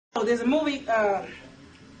Oh, there's a movie, about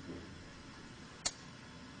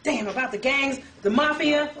the gangs, the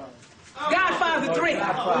mafia, Godfather 3.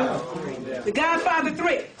 The Godfather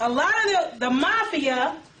 3. A lot of the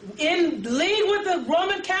mafia, in league with the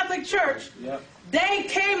Roman Catholic Church, they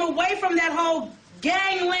came away from that whole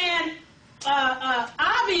gangland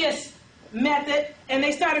obvious method, and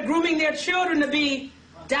they started grooming their children to be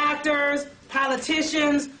doctors,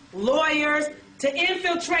 politicians, lawyers, to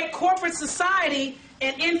infiltrate corporate society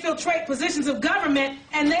and infiltrate positions of government,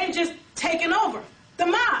 and they've just taken over. The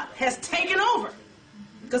mob has taken over.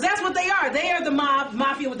 Because that's what they are. They are the mob,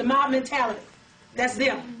 mafia with the mob mentality. That's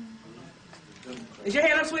them. Is your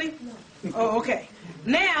hand up, sweetie? No. Oh, okay.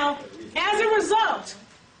 Now, as a result,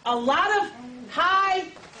 a lot of high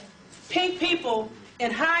pink people in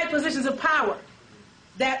high positions of power,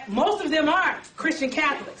 that most of them are Christian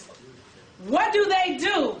Catholics, what do?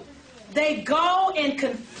 They go and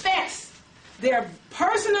confess their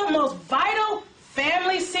personal, most vital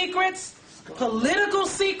family secrets, political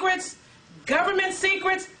secrets, government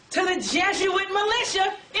secrets to the Jesuit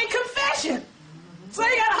militia in confession. So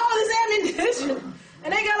they got all this ammunition,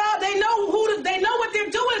 and they know what they're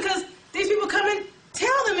doing, because these people come and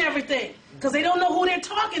tell them everything, because they don't know who they're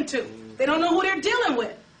talking to. They don't know who they're dealing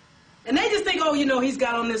with, and they just think, oh, he's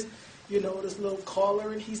got on this, this little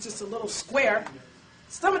collar, and he's just a little square.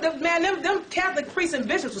 Some of them, them Catholic priests and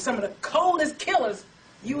bishops were some of the coldest killers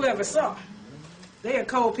you ever saw. They're a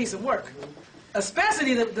cold piece of work.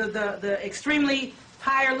 Especially the extremely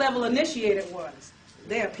higher level initiated ones.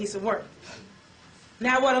 They're a piece of work.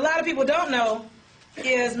 Now, what a lot of people don't know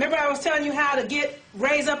is, remember I was telling you how to get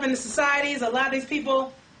raised up in the societies? A lot of these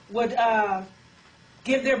people would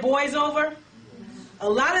give their boys over. A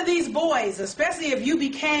lot of these boys, especially if you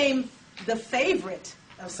became the favorite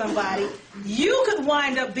of somebody, you could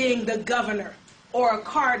wind up being the governor or a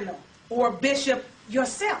cardinal or a bishop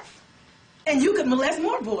yourself. And you could molest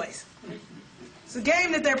more boys. It's a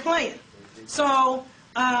game that they're playing. So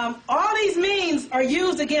all these means are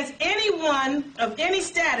used against anyone of any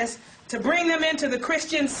status to bring them into the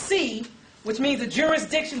Christian see, which means a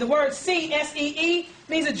jurisdiction. The word see, S-E-E,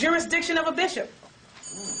 means a jurisdiction of a bishop.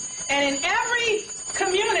 And in every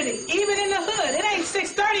community, even in the hood, it ain't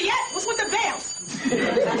 6:30 yet. What's with the bells? We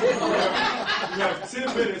have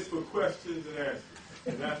 10 minutes for questions and answers.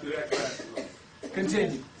 And after that, class goes.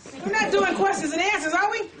 Continue. We're not doing questions and answers, are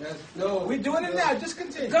we? No, we're doing it now. Just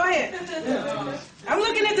continue. Go ahead. Yeah. I'm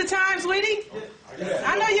looking at the time, sweetie. Yeah.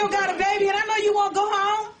 I know you got a baby, and I know you won't go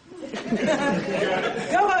home.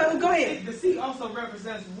 Go ahead. The sea also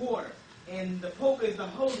represents water, and the Pope is the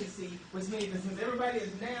Holy See, which means that since everybody is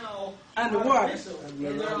now underwater,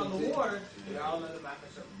 and they're on the water, they're all under my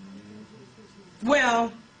control.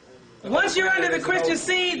 Well, once you're under the Christian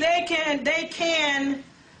See, they can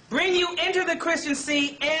bring you into the Christian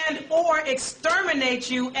See and or exterminate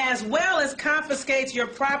you, as well as confiscate your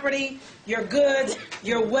property, your goods,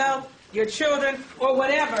 your wealth, your children, or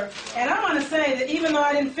whatever. And I want to say that even though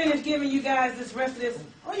I didn't finish giving you guys this rest of this,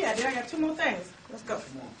 oh yeah, I got 2 more things. Let's go.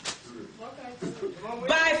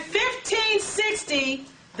 By 1560,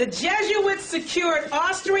 the Jesuits secured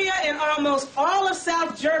Austria and almost all of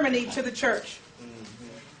South Germany to the church.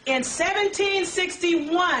 In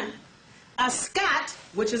 1761, a Scot,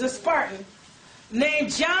 which is a Spartan,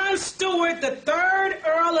 named John Stuart, the 3rd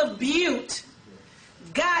Earl of Bute,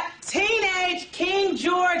 got teenage King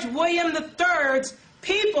George William III's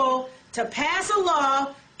people to pass a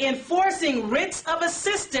law enforcing writs of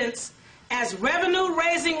assistance as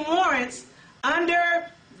revenue-raising warrants under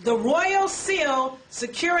the royal seal,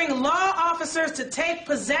 securing law officers to take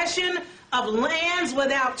possession of lands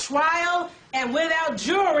without trial and without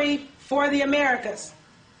jury for the Americas.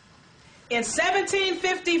 In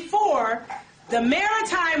 1754, the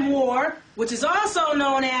Maritime War, which is also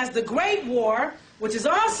known as the Great War, which is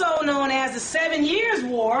also known as the 7 Years'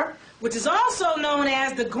 War, which is also known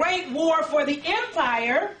as the Great War for the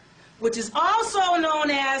Empire, which is also known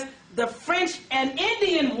as the French and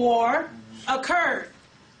Indian War, occurred.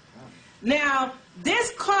 Now,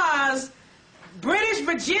 this caused British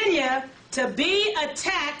Virginia to be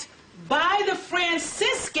attacked by the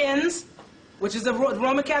Franciscans, which is the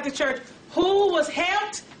Roman Catholic Church, who was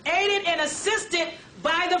helped, aided, and assisted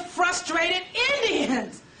by the frustrated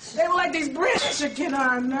Indians. They were like, these British are getting on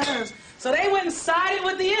our nerves. So they went and sided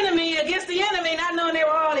with the enemy, against the enemy, not knowing they were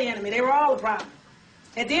all the enemy. They were all the problem.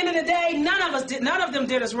 At the end of the day, none of them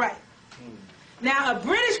did us right. Now, a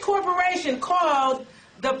British corporation called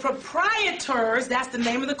the Proprietors, that's the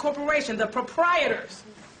name of the corporation, the Proprietors,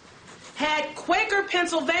 had Quaker,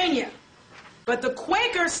 Pennsylvania, but the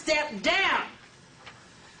Quakers stepped down.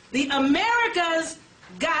 The Americas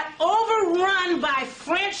got overrun by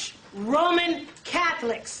French Roman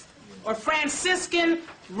Catholics, or Franciscan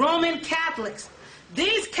Roman Catholics.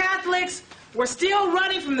 These Catholics were still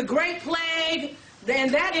running from the Great Plague,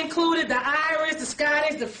 and that included the Irish, the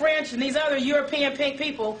Scottish, the French, and these other European pink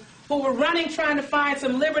people who were running trying to find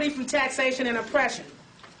some liberty from taxation and oppression.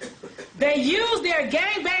 They used their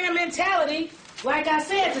gangbanger mentality, like I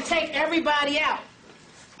said, to take everybody out.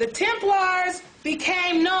 The Templars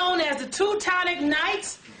became known as the Teutonic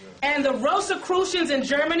Knights and the Rosicrucians in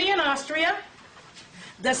Germany and Austria,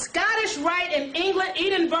 the Scottish Rite in England,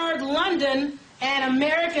 Edinburgh, London, and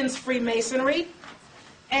Americans Freemasonry.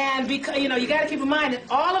 And because, you got to keep in mind that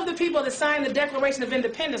all of the people that signed the Declaration of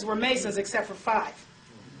Independence were Masons except for 5.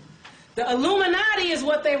 The Illuminati is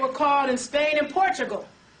what they were called in Spain and Portugal.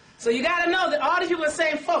 So you got to know that all these people are the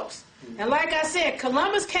same folks. And like I said,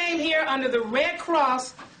 Columbus came here under the Red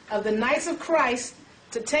Cross of the Knights of Christ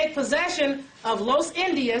to take possession of Los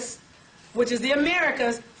Indias, which is the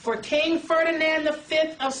Americas, for King Ferdinand V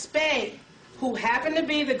of Spain, who happened to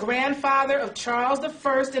be the grandfather of Charles I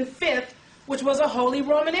and V, which was a Holy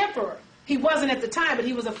Roman Emperor. He wasn't at the time, but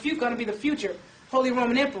he was going to be the future Holy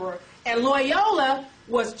Roman Emperor. And Loyola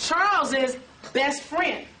was Charles's best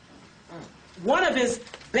friend, one of his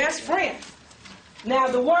best friends. Now,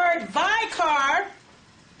 the word vicar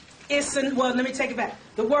is, well, let me take it back.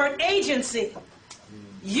 The word agency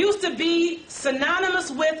used to be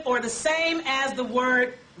synonymous with or the same as the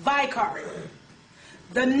word vicar.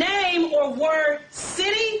 The name or word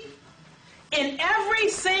city, in every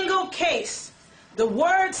single case, the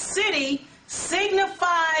word city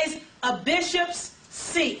signifies a bishop's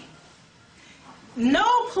see. No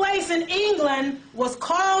place in England was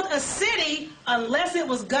called a city unless it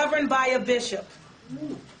was governed by a bishop.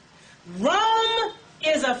 Rome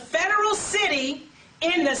is a federal city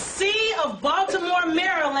in the sea of Baltimore,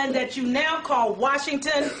 Maryland, that you now call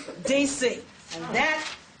Washington, D.C. And that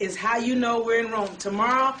is how you know we're in Rome.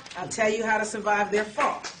 Tomorrow, I'll tell you how to survive their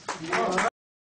fall.